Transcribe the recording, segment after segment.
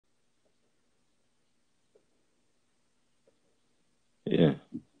Yeah.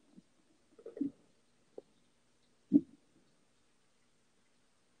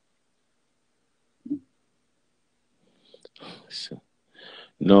 So,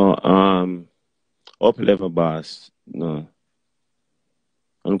 no, up level boss. No,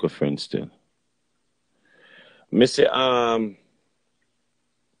 I'm good friends still. Missy,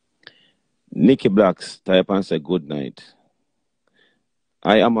 Nikki Blacks type and say good night.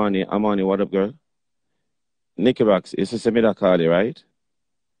 I am on it. I'm on it. What up, girl? Nikki Blacks, it's a semi call you, right?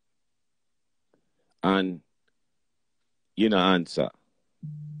 And you know answer.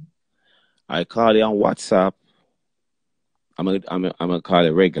 I call you on WhatsApp. I'm gonna call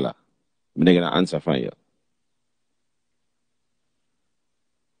you regular. I'm not gonna answer from you.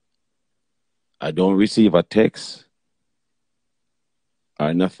 I don't receive a text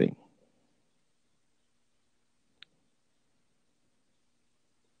or nothing.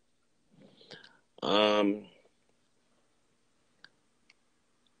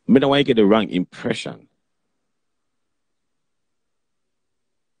 I don't want to get the wrong impression.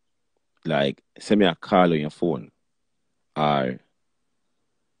 Like, send me a call on your phone. Or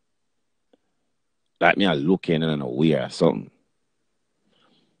like me a looking and aware or something.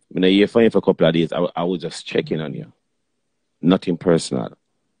 When I hear from you for a couple of days, I was just checking on you. Nothing personal.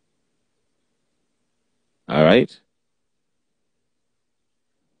 All right?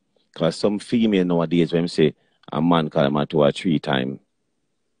 Because some female nowadays, when say a man call a man 2 or 3 times,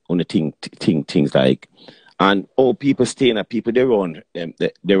 only things like, and oh, people staying at people, their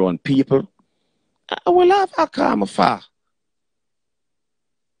own people. I will have a calm for.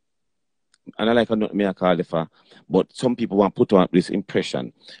 And I like not me I call it for. But some people want to put on this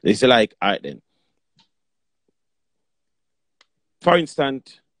impression. They say like, all right then. For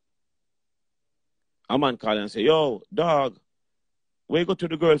instance, a man call and say, yo, dog, where you go to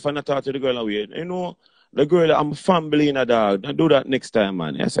the girl for not talk to the girl away? You know, the girl, I'm family in a dog. Don't do that next time,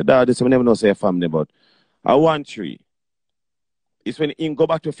 man. I said, dog, this I never know say family, but I want 3. It's when him go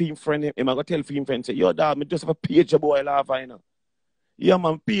back to film friend, him I go tell film friend, say, yo, dog, me just have a page boy laugh, you know. Yeah,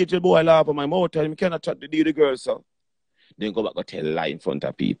 man, page boy laugh on my mouth, and him cannot chat to the girl, so. Then go back and tell lie in front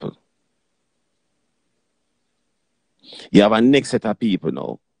of people. You have a next set of people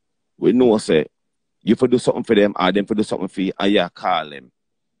now. We know, say, you for do something for them, or them for do something for you, and you call them.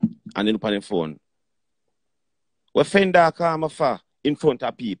 And then upon the phone. What fender call me for in front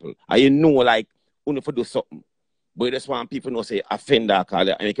of people? And you know, like, only for do something. But you just want people to know, say, a fender call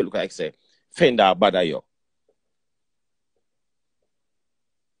you, and make it look like, say, fender bother you.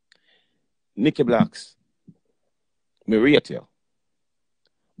 Nikki Blacks, me rate you.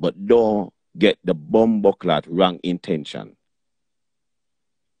 But don't get the bumbuckler wrong intention.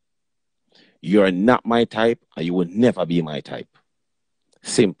 You're not my type, and you will never be my type.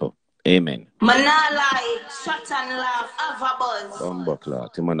 Simple. Amen. Manala, shut and laugh, have a buzz.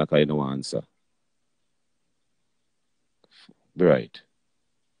 Bumbuckler, Timanaka, no answer. Right.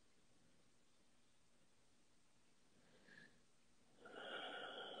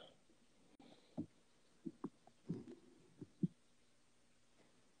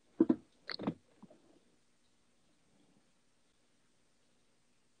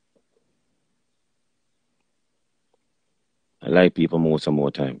 I like people some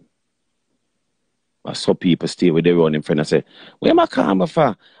more time. I saw people stay with their own in front and say, where am I calm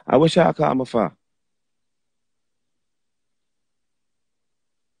for? I wish I calm for.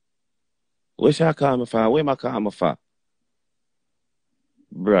 Wish I calm for. Where am I calm for?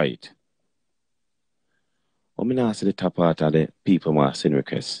 Right. I'm not see the top part of the people want send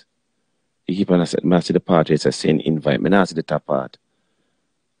requests. You keep on saying, I see the part where it says send invite. I not see the top part.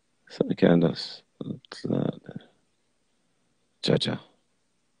 Something can just. Jaja.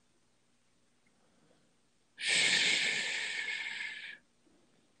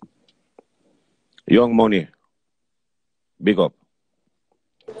 Young Money. Big up.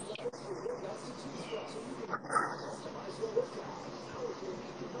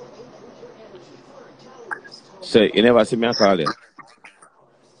 Say, you never see me call you?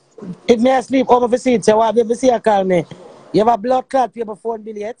 If me asleep over for seat, so what you see a call me? You have a blood clot pay for phone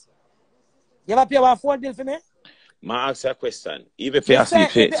bill yet? You ever pay a phone bill for me? I ask you a question. Even if you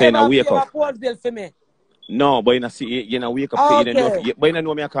asleep, say you wake pay a up. phone bill for me? No, but you know wake up. Okay. But you don't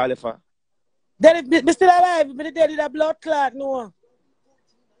know me I call you for. Then if me still alive, me dead in a blood clot, no.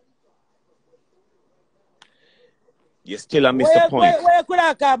 You still a miss the point. Where you could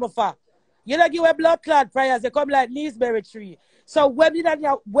have called me for? You don't give a blood clot prayers, they come like Leesbury tree. So why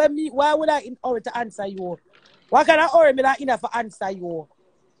would I in order to answer you? What kind of hurry me that enough for answer you?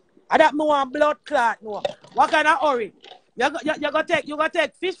 I don't want blood clot, no. What kind of hurry? You go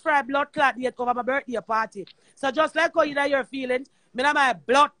take fish fry blood clot yet over my birthday party. So just like how you know your feelings, Me have my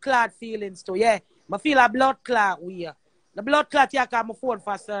blood clot feelings too, yeah. I feel a blood clot weird. The blood clot you call my phone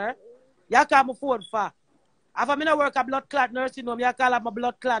for, sir. You call my phone for. If I not work a blood clot nursing home, you call up my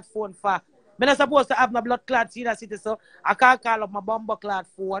blood clot phone for. I'm not supposed to have my blood clot in the city, so I can't call up my bomber clot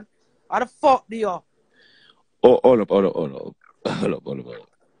phone. How the fuck do you? Oh, hold up.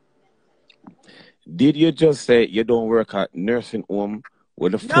 Did you just say you don't work at nursing home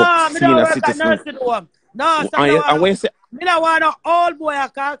with the fuck No, me don't senior work at citizen? nursing home. No, so And when you say, me don't want no old boy I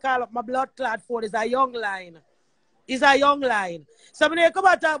can't call up my blood clot phone. It's a young line. It's a young line. So when you come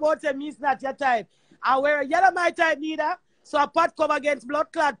and talk about say me's not your type. I wear a yellow my type neither. So a pot cover against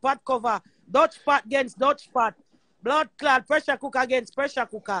blood clot pot cover. Dutch pot against Dutch pot. Blood clot pressure cooker against pressure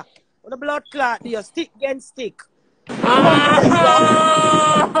cooker. With the blood clot, you stick against stick. Fuck you there, yeah.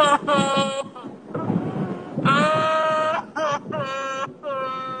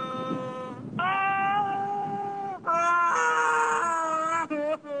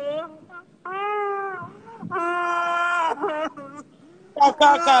 I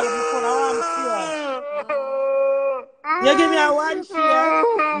can't call him phone. I want to see you give me a one share.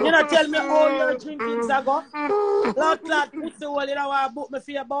 You not tell me all your drinkings ago. Blood clot pussy hole, you know want to book me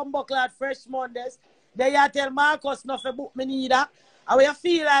for your bumbo clot fresh Mondays. Then you tell Marcus not to book me neither. And when you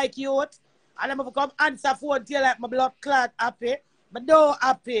feel like youth, and I'm come answer phone tell like my blood clot happy. But don't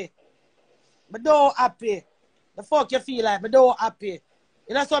happy. But don't happy. The fuck you feel like? But don't happy.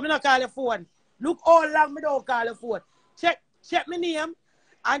 You know so I not call your phone. Look how long me don't call your phone. Check my name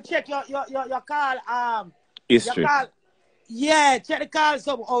and check your call history. your call. Yeah, check the call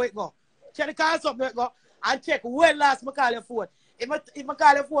something how it go. Check the call something how it go. And check when last me call your phone. If I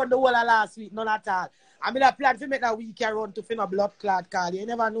call your phone the whole of last week, none at all. I mean I plan to make that week run to fin a blood clot call. You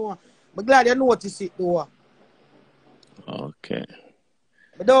never know. But glad you notice it though. Okay.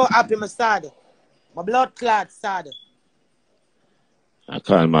 But don't happy my sad. My blood clot sad. I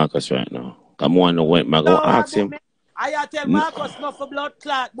call Marcus right now. I'm wondering when I go ask him. I tell Marcus not for blood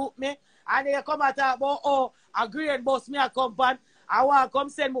clot book me. And they come and talk about a green boss me a company. I want to come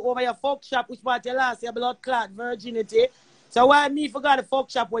send me over your fuck shop which part you lost your blood clot virginity. So why me forgot the fuck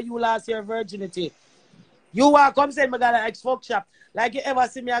shop where you lost your virginity? You want to come send me got an ex-fuck shop. Like you ever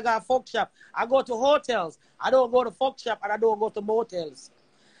see me, I got a fuck shop. I go to hotels. I don't go to fuck shop and I don't go to motels.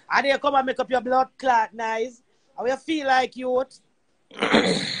 And they come and make up your blood clot nice. And you feel like youth.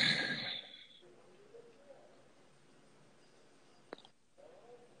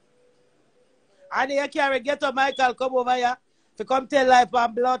 And they carry ghetto Michael come over here to come tell life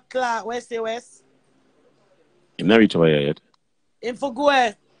on blood clot wessy west. You never reach over here yet. In for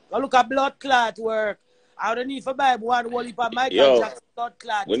go look at blood clot work. I don't need for buy one whole heap of Michael Jackson blood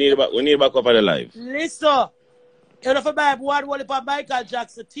clot. We need back up at the live. Listen, you know for buy one whole heap of Michael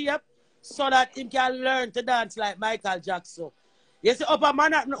Jackson tape so that him can learn to dance like Michael Jackson. You see upper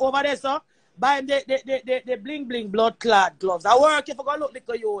man over there, so buy him the bling bling blood clot gloves. I work if you go look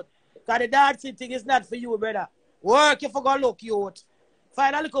like youth. Because the dancing thing is not for you, brother. Work if you go look youth.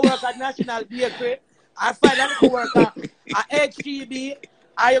 Find a little work at National Bakery. I find a little work at HTB.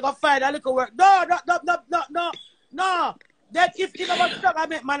 And you go find a little work. No. That if you never stop, I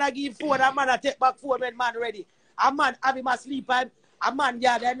make man I give phone, a man I take back phone when man ready. A man have him asleep and a man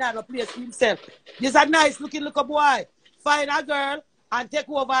yeah, they're not a place himself. This a nice looking little boy. Find a girl and take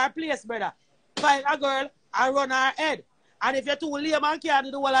over her place, brother. Find a girl and run her head. And if you're too lame and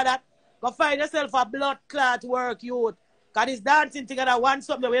can't do all of that, go find yourself a blood clot work, youth. Because this dancing together want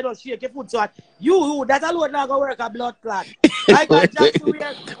something where you don't shake your foot. So you, that alone not going to work a blood clot. Michael Jackson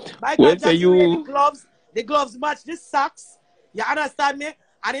wear the gloves match the socks. You understand me?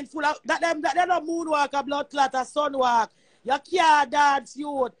 And in full of, that don't moonwalk a blood clot, a sunwalk. You can't dance,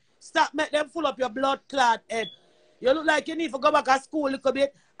 youth. Stop make them full up your blood clot head. You look like you need to go back to school a little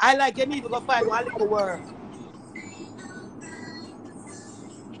bit. I like you need to go find one little work.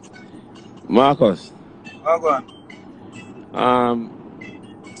 Marcus. Oh, go on.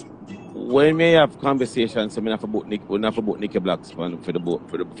 When we have conversations, so we have to book Nikki Blacks for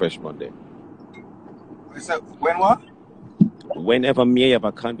the Fresh Monday. When what? Whenever me have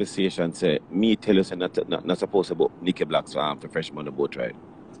a conversation, say me tell you say not supposed to book Nikki Blacks for Fresh Monday boat ride.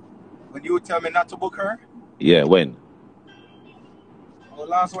 When you tell me not to book her? Yeah, when? Oh,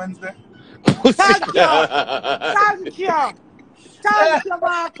 last Wednesday. Thank you,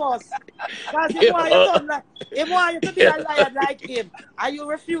 Marcus. Because he want you to be a liar like him, and you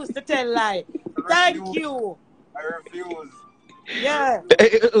refuse to tell lie. Thank you. I refuse. Yeah.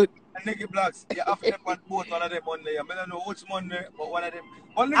 And Nikki Blacks, you have to on both one of them Monday. I don't know which Monday, but one of them.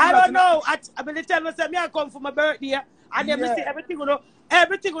 I don't know. I mean, tell me, I come for my birthday, and then we see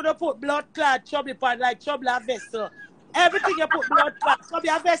everything gonna put blood clot trouble upon like trouble a vessel. Everything you put blood clot. Chubby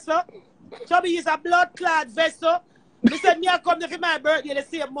a vessel. Chubby is a blood clot vessel. Me said me I come there for my birthday the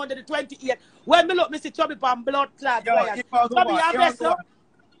same Monday the 28th. When me look, me see Chubby from blood clot. Chubby a vessel.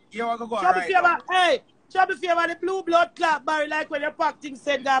 Chubby fever, hey, Chubby fever the blue blood clot barrel like when you pack things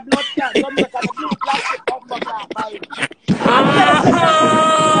send that blood clot. Jamaican the blue plastic bumper clot barrel. I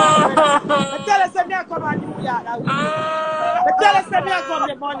tell us me I come on New York that weekend. I tell us me I come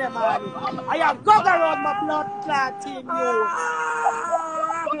the Monday morning. I have gog around my blood clot team youth.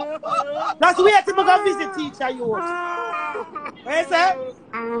 That's where to go visit teacher youth. What you say?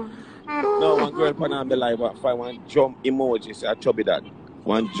 No, one girl put on the live find one jump emoji say Chubby that.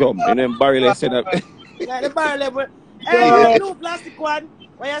 One jump and then barrel said that. Yeah, the barrel level. Hey, the blue plastic one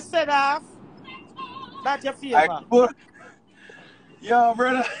where you set off. That's your favor. Yo,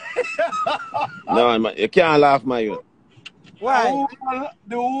 brother. No, man, you can't laugh, my youth. Why?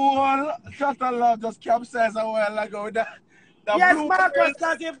 The whole shut love just capsized a while ago. Yes, Marcus,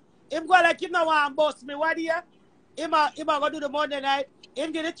 because if him go like him no want boss me, what do you? Him a go do the Monday night.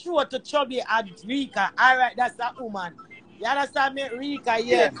 Him get the throat to Chubby and Rika. Alright, that's that woman. You understand me? Rika,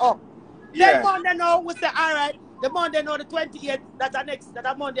 yeah. Oh. Yeah. Then Monday now, we say, alright. The Monday now, the 28th, that's a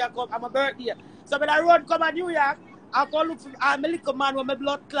Monday I come, I'm a birthday. So when I run come to New York, I go look for my little man with my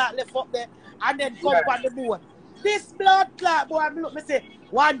blood clot left up there and then come on the board. This blood clot, boy, I look, me say,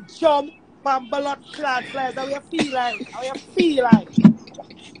 one jump from blood clot flies. How you feel like? How you feel like?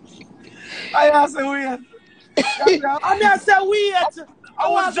 I say weird. I say weird. I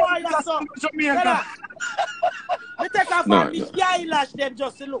was jumping to Jamaican. Me take off on the eyelash them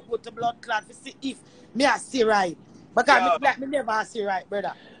just to look good to blood clot to see if me I see right. Because me never see right,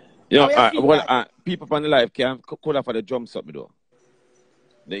 brother. You know, people on the live can call up for the jumps up, though.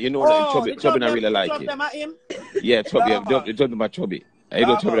 You know that Chubby not really like it. Him? Yeah, Chubby. You talking about Chubby. I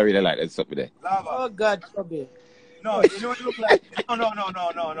know Chubby not really like that stuff there. Oh God, Chubby. No, you know what it look like? No.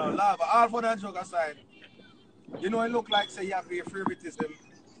 Lava. All for that joke aside. You know it look like say you have your favoritism.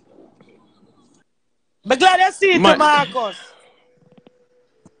 I'm glad I see it, Marcus.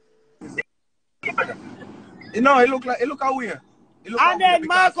 You know it look weird. And then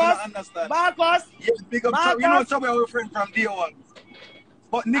Marcus, yes, big up Marcus. You know Chubby our friend from day one.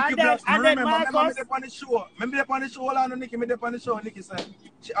 But Nikki Blacks, remember me on the show. Remember on the show, and Nikki me on the show. Nikki said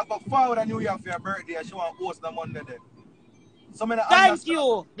she have got forward and New York for her birthday and she want to host the Monday then. So me thank you.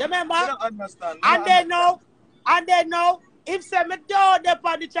 You remember? I don't understand. And then now, if say me down there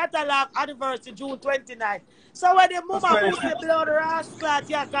on the Chatterlock anniversary June 29th. So when the mama who say blood rash clot,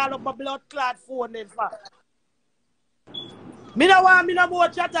 you call up a blood clot phone in for. Me no want me no more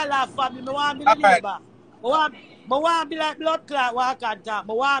Chatterlock family. Me want me the neighbor. I want to be like blood clot while I can't talk.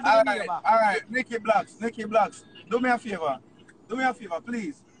 I want to be the neighbor. All right, Nikki Blacks. Do me a favor,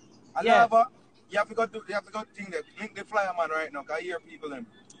 please. You have to go thing there. Link the flyer man right now, because I hear people them.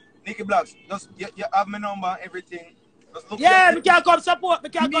 Nikki Blacks, just you have my number, everything. Yeah, we can come support. We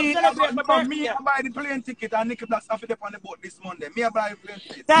can come celebrate my birthday. Me, I buy the plane ticket and Nikki Blacks have to on the boat this Monday. Me, I buy the plane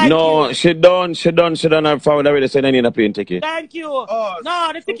ticket. No, she done. Her father already said I need a plane ticket. Thank you. Oh,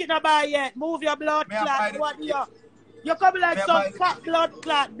 no, the ticket not buy yet. Move your blood clot. You come like some cock blood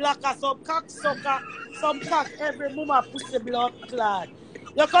clot blocker, some cock sucker, some cock every mama pussy blood clot.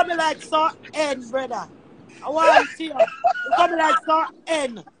 You come like some N, brother. I want to see you. You come like some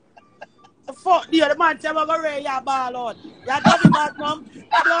N. Fuck you, the man say we're going to raise your ball out. You don't be bad, mum.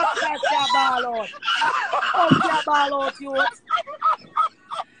 Blood clot your ball out. Come your ball out, you.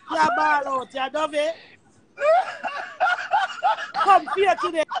 Your ball out, you don't be. Come here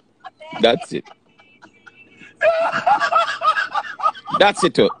today. That's it. That's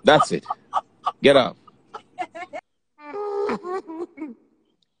it, too. That's it. Get up.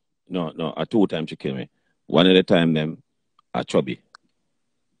 No. A 2 times she killed me. One at a time, them, a Chubby.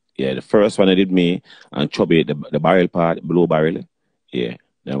 Yeah, the first one I did me, and Chubby, the barrel part, blue barrel. Yeah,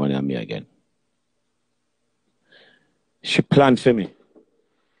 then one on me again. She planned for me.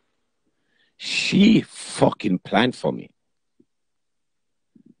 She fucking planned for me.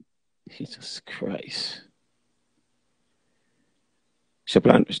 Jesus Christ. She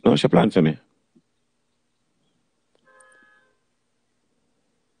planned for me.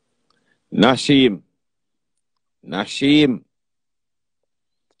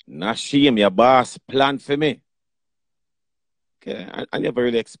 Nashim, your boss planned for me. Okay, I never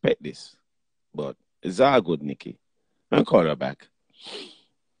really expect this, but it's all good, Nikki. I'll call her back.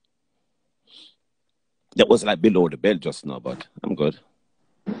 That was like below the belt just now, but I'm good.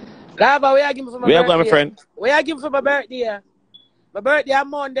 Lava, where I give me for my birthday? Where you going, my friend? Where I give me for my birthday? My birthday on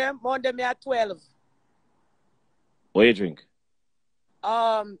Monday me at 12. What you drink?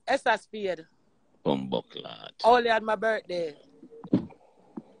 Esther Spade. Bumbucklat. Only on my birthday.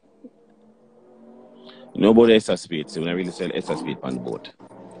 Nobody extra speed. So when I really sell extra speed on the boat.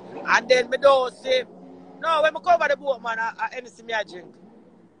 And then me don't say, no, when I cover the boat, man, I anything me I drink.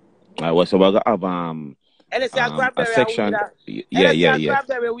 Alright, so we're gonna have Anything and a cranberry and section. weed. Yeah. Anything and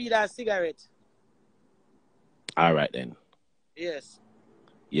cranberry, weed and cigarette. All right then. Yes.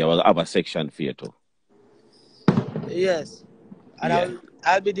 Yeah, we'll have a section for you too. Yes. And Yeah.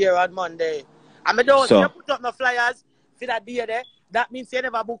 I'll be there on Monday. And me don't say put up my flyers for that day there. That means you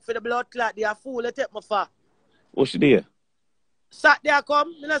never book for the blood clot. They are full. They take my far. What's the deal? Saturday I come.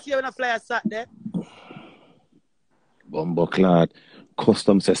 Me not see when a flyer Saturday. Bumbucklat.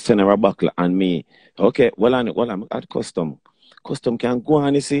 Custom says send her a buckle and me. Okay, well I'm at custom. Custom can go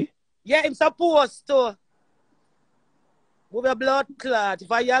on, you see? Yeah, I'm supposed to. Move your blood clot.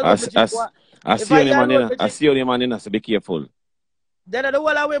 If I yell I see only man in. I see only man in. So be careful. Then the whole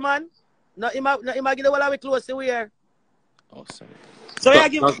away, man. Not him get the whole away close to where. Oh, sorry. So yeah,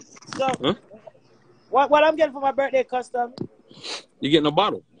 give so what I'm getting for my birthday custom? You getting a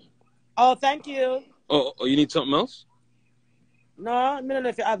bottle? Oh, thank you. Oh, you need something else? No, I don't know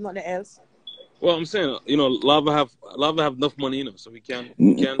if you have nothing else. Well, I'm saying, Lava have enough money, so we can.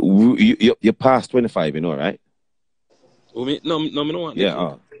 You passed 25, right? No, I don't want Nikki.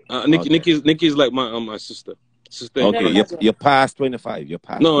 Yeah. Okay. Nikki's like my sister. Okay, you passed 25. You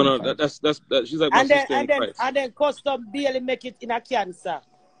passed. No, 25. that's she's like my sister in Christ. And then custom barely make it in a cancer.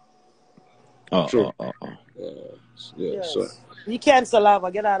 Oh. Yeah. Yes. So you cancer, Lava.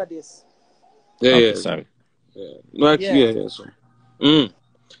 Get out of this. Yeah. Okay, yeah. Sorry. Yeah. No, actually, yeah. So.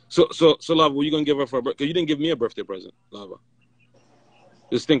 So, Lava, what you gonna give her for a birthday? Because you didn't give me a birthday present, Lava.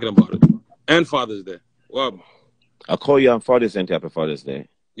 Just thinking about it. And Father's Day. Wow. I'll call you on Father's Day and happy Father's Day.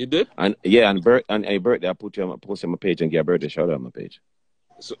 You did? And yeah, and a birthday, I post on my page and get a birthday shout out on my page.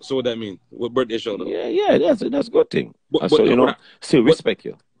 So what that mean? What birthday shout out? Yeah, that's a good thing. But still respect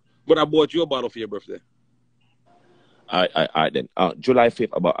you. But I bought you a bottle for your birthday. All right then. July 5th,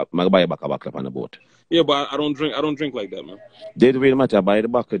 I'm gonna buy a buckle on the boat. Yeah, but I don't drink like that, man. They don't really matter. I buy the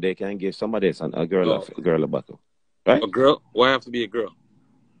buckle, they can give somebody else a girl a buckle. Right? A girl? Why have to be a girl?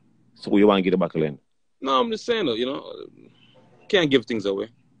 So you want to get the buckle in? No, I'm just saying though, can't give things away.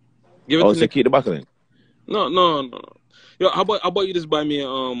 Give it to so keep the buckle in? No. Yo, how about you just buy me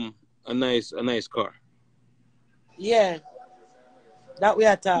a nice car? Yeah. That we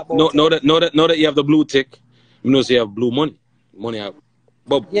are talking about. Know that you have the blue tick. You know, so you have blue money. Money out.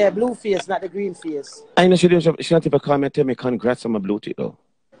 Yeah, blue face, not the green face. I know she not even call me and tell me congrats on my blue tick though.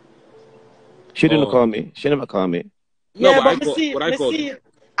 She didn't call me. She never called me. Yeah, no, but I see.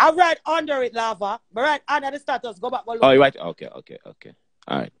 I write under it, Lava. But right under the status, go back. Oh, right. Okay. All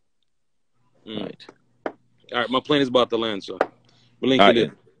right. All right. My plane is about to land, so we'll link you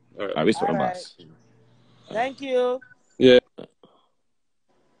in. All right. Respect my boss. Thank you. Yeah.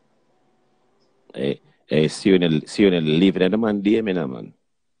 Hey, see you in the living in the man, dear me, man.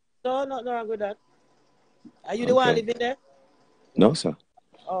 No, not wrong with that. Are you the one living there? No, sir.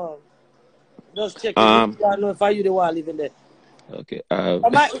 Oh, just check. I don't know if are you the one living there. Okay.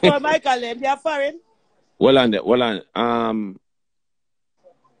 Michael, they are foreign. Well on.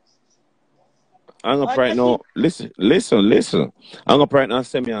 I'm gonna right now. Listen. I'm gonna right now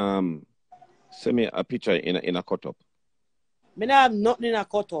send me a picture in a cut up. Me not have nothing in a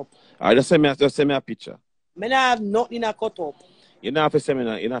cut up. I just send me a picture. Me not have nothing in a cut up. You don't have to send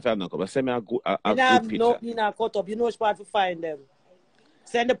me. You don't have to have no cut. Send me a good picture. Nothing in a cut up. You know which part to find them.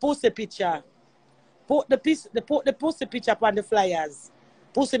 Send the pussy picture. Put the pussy picture on the flyers.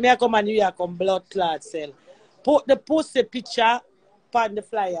 Pussy me come and you come blood clot cell. Put the pussy picture on the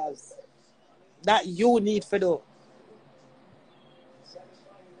flyers. That you need for do.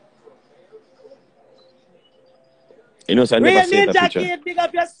 You know, so I never seen that picture. Kid, big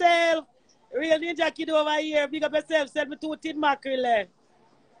up yourself. Real Ninja Kid over here, big up yourself. Send me 2 tin mackerel.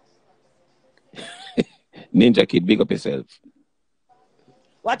 Ninja Kid, big up yourself.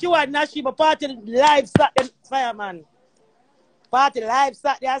 What you want, Nashima? Party live Saturday, fireman. Party live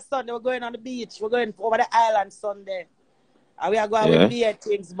Saturday and Sunday. We're going on the beach. We're going over the island Sunday. And we are going with beer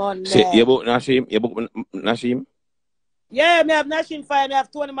things Monday. See, you book Nashim? Yeah, me have Nashim fire. Me have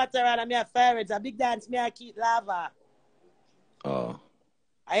Tony Mataran and me have Fire. A big dance, me have Keith Lava. Oh.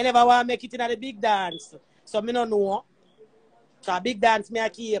 I never want to make it in a big dance. So me don't know. So a big dance me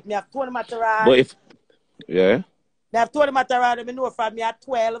have keep. Me have Tony Mataran. But if, yeah. Me have Tony Mataran, me know from me at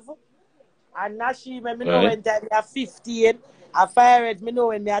 12. And Nashim, me know when time me at 15. And Fire, me know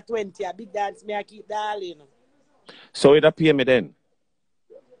when me at 20. A big dance me have keep darling. So it pay me then?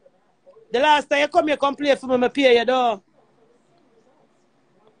 The last time you come here, come play for me, me pay you though.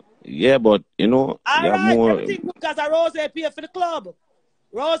 Yeah, but you know, All you have right, more. everything good because Rose pay for the club.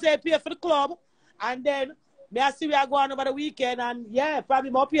 Rose pay for the club, and then me I see we are going over the weekend, and yeah,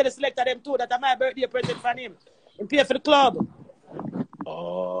 probably more pay the selector them too. That my birthday present for him. And pay for the club.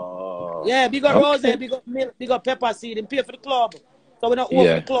 Oh, Yeah, big up Rose, okay. big up Pepper Seed, and pay for the club. So we don't owe for the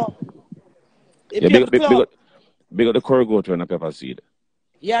Yeah, club. And yeah. pay for the club. Big up the Corrigo and the pepper seed,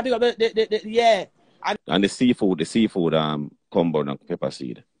 Yeah, big up yeah. and the seafood combo and pepper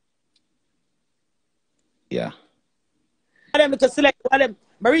seed. Yeah. Them to select one them.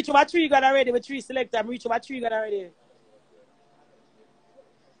 I reach over 3 gun already with 3 selector. I reach over 3 gun already.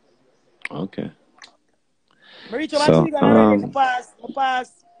 Okay. I reach over 3 So gun already. I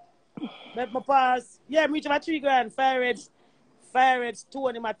pass. Yeah, I reach over 3 grand. Fire Reds, 2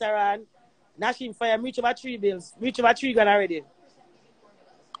 on the Mataran. Nashing Fire, I reach over 3 bills. Reach over 3 gun already.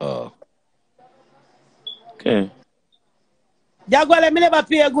 oh. Okay. Yeah, go let me never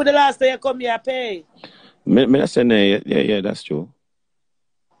pay good the last time you come here pay. Me say yeah, that's true.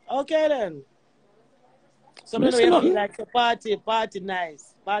 Okay then. So Me me know say you feel nothing. like the party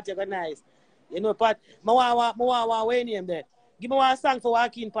nice. Party go nice. You know, I want way name there. Give me one song for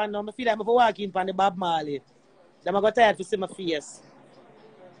walking pan now. I feel like I'm for walking pan the Bob Marley. Then I got tired to see my face.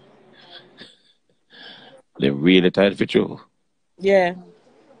 They really tired for you. Yeah.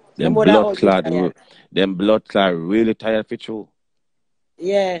 Them More than blood all clad, tired. really tired for you.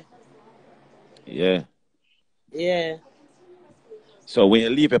 Yeah. Yeah. Yeah. So when you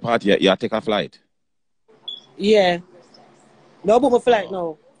leave a party, you take a flight. Yeah. No book my flight Oh.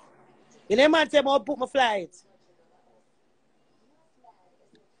 no. You know man tell me book my flight.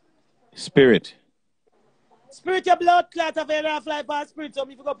 Spirit. Spirit your blood clot of a fly past spirit, so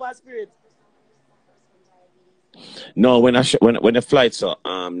me go past spirit. No, when the flights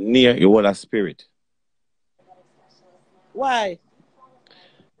are near, you want a spirit. Why?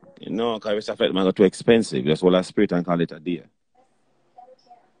 You know, because it's a flight man go too expensive. That's what a spirit and call it a day.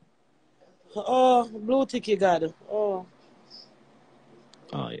 Oh, blue ticket God. Oh.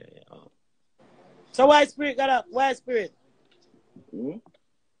 Oh yeah. Oh. So why spirit got up? Why spirit? Hmm?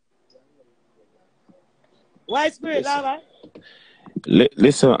 Why spirit, lava?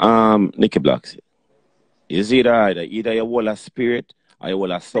 Listen, Nikki Blacks. Is either you want a spirit or you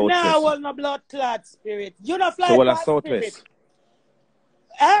want a Me nah southwest. want no blood clot spirit. You not So fly what a past spirit. southwest.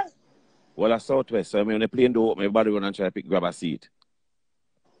 Eh? Well, a southwest. So I mean, when the plane do open, everybody run and try to grab a seat.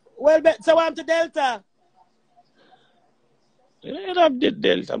 Well, so I'm to Delta. You don't have the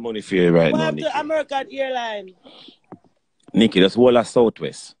Delta money for you right now, I'm Nikki. to American Airline. Nikki, that's all a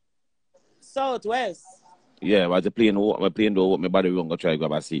southwest. Southwest. Yeah, while the plane do open, my body run go try to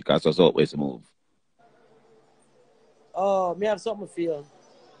grab a seat because the southwest move. Oh, me have something for you.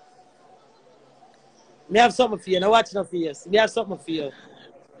 Me have something for you. Now watch no face. Me have something for you.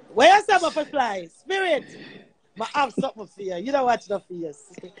 Where you something for fly? Spirit. Ma have something for you. You don't watch no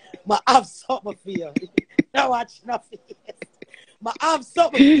face. Ma have something for you. Don't watch no face. Ma have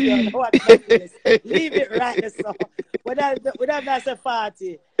something for you. Don't watch no face. Leave it right there, so. Without that say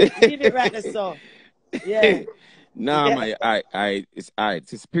party. Leave it right there, so. Yeah. Nah, Yeah. man,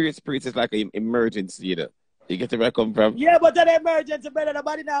 it's spirit is like an emergency, you know. You get where I come from? Yeah, but an emergency, brother.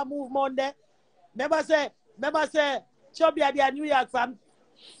 Nobody now move Monday. Remember say, Chubby at the New York from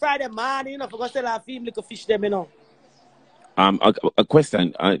Friday morning, you know, for go sell our film little fish them, you know. A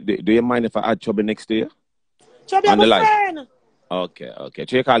question. Do you mind if I add Chubby next to you? Chubby, On I'm the a live? friend. Okay.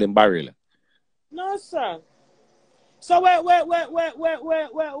 So you call him Barrel? No, sir. So where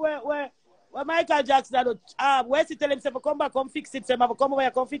Michael Jackson, where's he tell himself, come back, come fix it, say, come over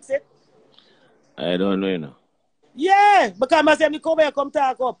here, come fix it? I don't know, you know. Yeah, because I say, come over here, come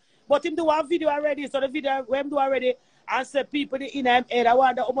talk up. But him do one video already, so the video, when him do already, and say people in him head, I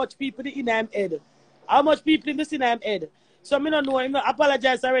wonder how much people in him head. How much people in this in him head. So me don't know, him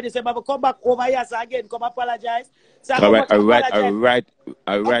apologize already, say, but come back over here, so again, come apologize. So how much apologize?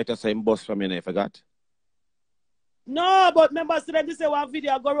 I write the same boss from you, I forgot. No, but remember, so them this say one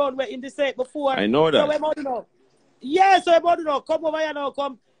video go around where in the set before. I know that. So we about to know. Yeah, so we about to know. Come over here now,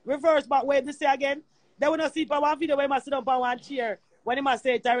 come reverse back where this say again. Then we not see for one video where he must sit down on one chair. When he must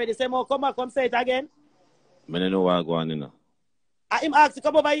say it already, say more, come back, come say it again. I don't know what going on, you know. Him ask to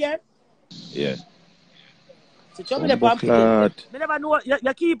come over here. Yeah. So show me the pamphlet. Me never know.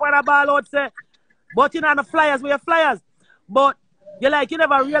 You keep on a ball out, say, but you know, on the flyers, we have flyers. But you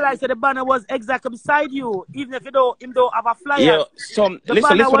never realize that the banner was exactly beside you, even if you don't have a flyer. Yeah, the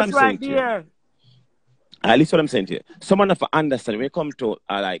banner was right there. Listen what I'm saying to you. Someone have to understand when you come to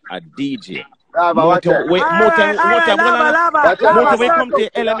like a DJ. Lava, we come to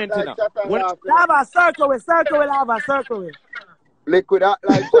the element, you know. Lava, circle with. Liquid out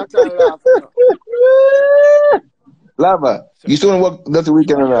like shot and laugh. Lava, you still want to work that's the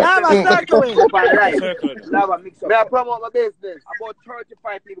weekend or not? Lava, start going. Lava, mix up. May I promote my business? About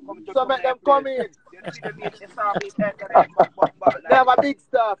 35 people come to. So make them come in. They have a big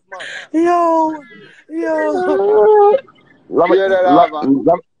staff, man. Yo.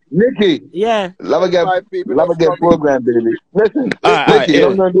 Lava, Nikki. Yeah. Lava get program, baby. Listen, Nikki, you know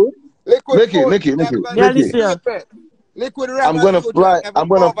what I'm gonna do? Nikki. Liquid I'm gonna fly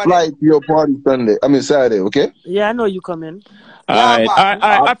to your party Sunday. I mean Saturday, okay? Yeah, I know you coming. All right.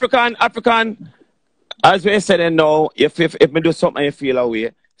 African. As we said, no. If me do something you feel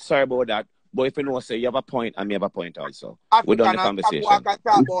away, sorry about that. But if you know, say you have a point, and me have a point also. We done the conversation.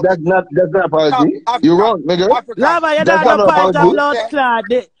 That's not apology. You're wrong, nigga. Lava, you're not a point of blood clot.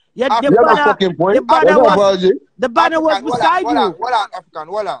 You have a fucking point. The banner was beside you. Hold on, African.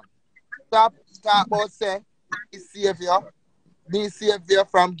 Hold on. Stop about say the savior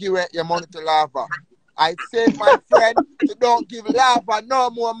from giving your money to Lava. I said, my friend, you don't give Lava no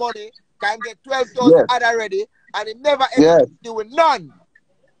more money. Can get 12,000 already, and it never ever do with none.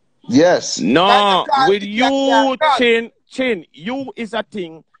 Yes. No, with you, Chin, you is a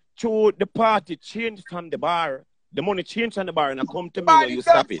thing to the party change from the bar. The money change from the bar and I come to me when you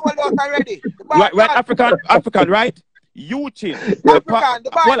stop it. Right, African, right? You Chin. The bar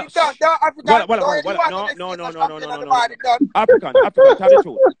is done. No. African, tell the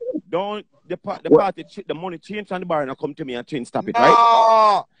truth. Don't the party the money change from the bar and I come to me and Chin stop it,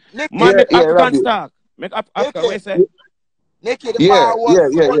 right? Man, make African stock. Make African, what you say? Nikki, the bar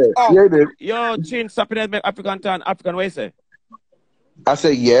was Yo, Chin, stop it, make African turn. African, what you say? I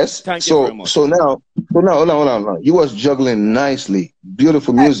say yes. Thank you very much. So now, hold on. You was juggling nicely.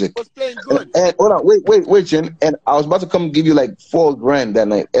 Beautiful music. Was playing good. And hold on, wait, Chin. And I was about to come give you like $4,000 that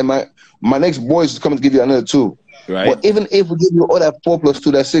night. And my next boys is coming to give you another 2. Right. But even if we give you all that 4 plus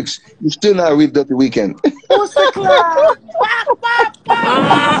 2, that's 6, you still not read the weekend. Who's the club?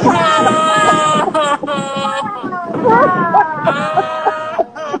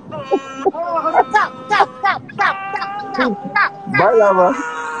 Bye, Lava.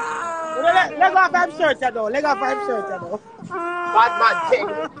 Leg off him shirt, you know. Bad man thing.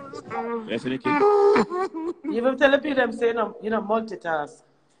 Yes, Nikki. You will tell the people them say, you know, multitask.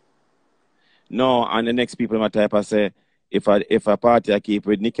 No, and the next people my type I say, if a party I keep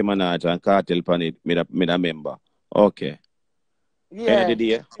with Nicki Minaj and Cartel pan it, me a member. Okay. Yeah. End of the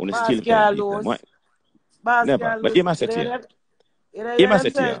day, on still can never. But he must say to you. He must say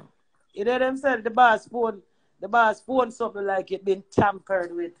to you. You know them said the boss phone something like it been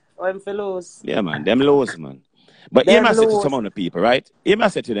tampered with. Or him for lose. Yeah, man. Them lows, man. But he must say to some of the people, right? He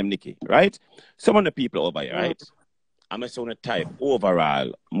must say to them, Nikki, right? Some of the people over here, right? I'm just going to type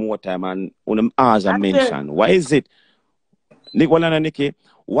overall more time and on them as I mention. Why is it, Nikki,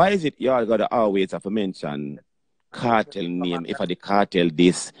 why is it y'all got to always have to mention cartel name, if I the cartel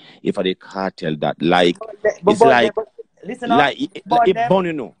this, if I the cartel that, like, it's like, listen up, it burn,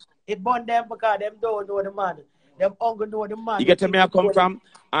 you know. It burn them because them don't know the man. Them hungry know the man. You get to me I come from?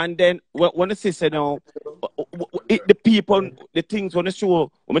 And then when the sister now, the people, the things on the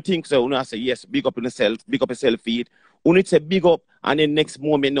show, when I think so, when I say yes, big up in yourself, big up yourself feed, when it say big up, and then next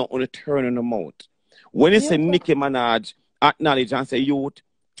moment now on the turn on the mouth. When it say Nicki Minaj, acknowledge and say youth,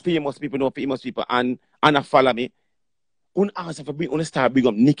 famous people know famous people, and I follow me, when I start big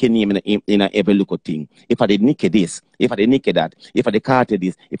up Nicki name in every little thing. If I did Nicki this, if I did Nicki that, if I did cartel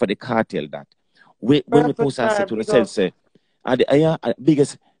this, if I did cartel that. When we post and say to themselves, say, are the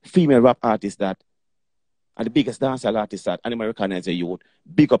biggest female rap artist that, are the biggest dancehall artist that, and American as a youth,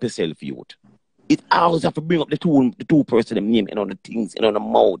 big up yourself, youth. It always have to bring up the two person them name and all the things and on the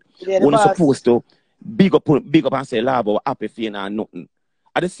mouth. Yeah, when you're supposed to big up and say Lava or happy feeling or nothing.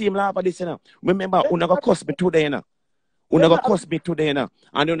 At the same Lava this, you know. Remember, you never cuss me today, you know. You never cuss me today, you know.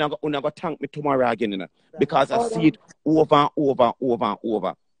 And you never thank me tomorrow again, you know. Because I see it over and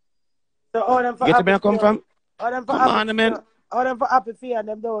over. So all them for get where I come from? All them for come on, man. All them for happy fear and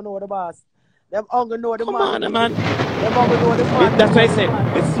them don't know the boss. Them hungry know the come man. On, man. Them hungry know the man. That's why I said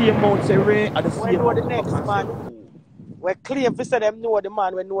the same amount say Ray and the same amount the next man. We claim to say them know the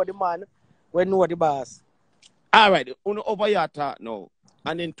man, we know the man, we know the boss. Alright, over here talk now.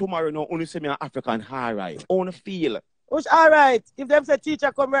 And then tomorrow now, only say me an African alright. Only feel. Which alright. If them say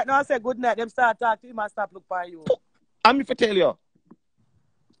teacher come right now and say good night, them start talk to him and stop look for you. I'm if I tell you.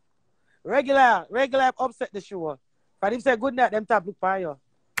 Regular upset the show. But if say good night, them top look for you.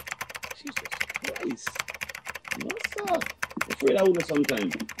 Jesus Christ. What's up? I'm afraid I would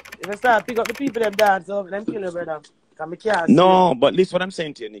sometimes. If I start pick up the people them dance up, them kill you, brother. No, but listen what I'm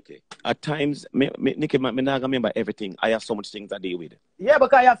saying to you, Nikki. at times, Nikki, me not remember everything. I have so much things I deal with. Yeah,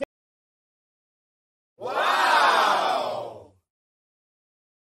 because I have